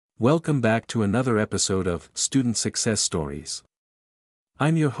Welcome back to another episode of Student Success Stories.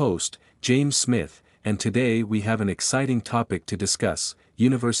 I'm your host, James Smith, and today we have an exciting topic to discuss: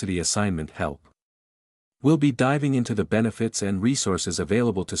 university assignment help. We'll be diving into the benefits and resources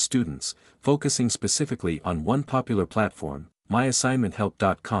available to students, focusing specifically on one popular platform,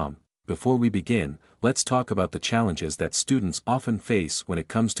 myassignmenthelp.com. Before we begin, let's talk about the challenges that students often face when it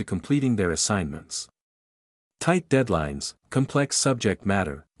comes to completing their assignments. Tight deadlines, complex subject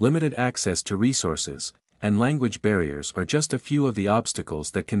matter, limited access to resources, and language barriers are just a few of the obstacles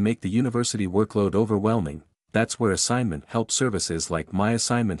that can make the university workload overwhelming. That's where assignment help services like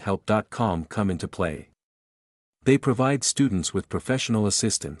myassignmenthelp.com come into play. They provide students with professional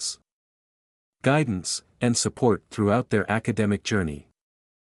assistance, guidance, and support throughout their academic journey.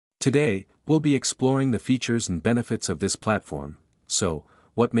 Today, we'll be exploring the features and benefits of this platform. So,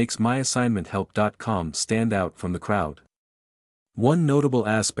 what makes myassignmenthelp.com stand out from the crowd? One notable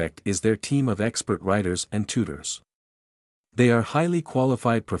aspect is their team of expert writers and tutors. They are highly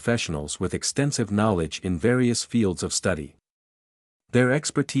qualified professionals with extensive knowledge in various fields of study. Their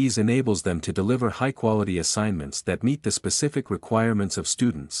expertise enables them to deliver high-quality assignments that meet the specific requirements of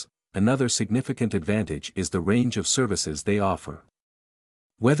students. Another significant advantage is the range of services they offer.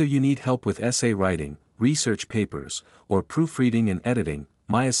 Whether you need help with essay writing, research papers, or proofreading and editing,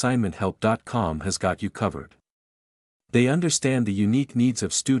 myassignmenthelp.com has got you covered. They understand the unique needs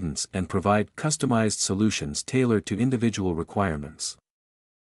of students and provide customized solutions tailored to individual requirements.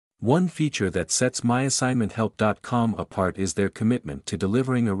 One feature that sets myassignmenthelp.com apart is their commitment to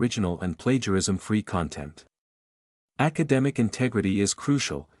delivering original and plagiarism-free content. Academic integrity is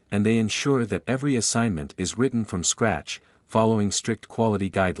crucial, and they ensure that every assignment is written from scratch, following strict quality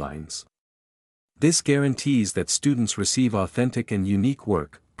guidelines. This guarantees that students receive authentic and unique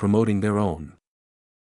work, promoting their own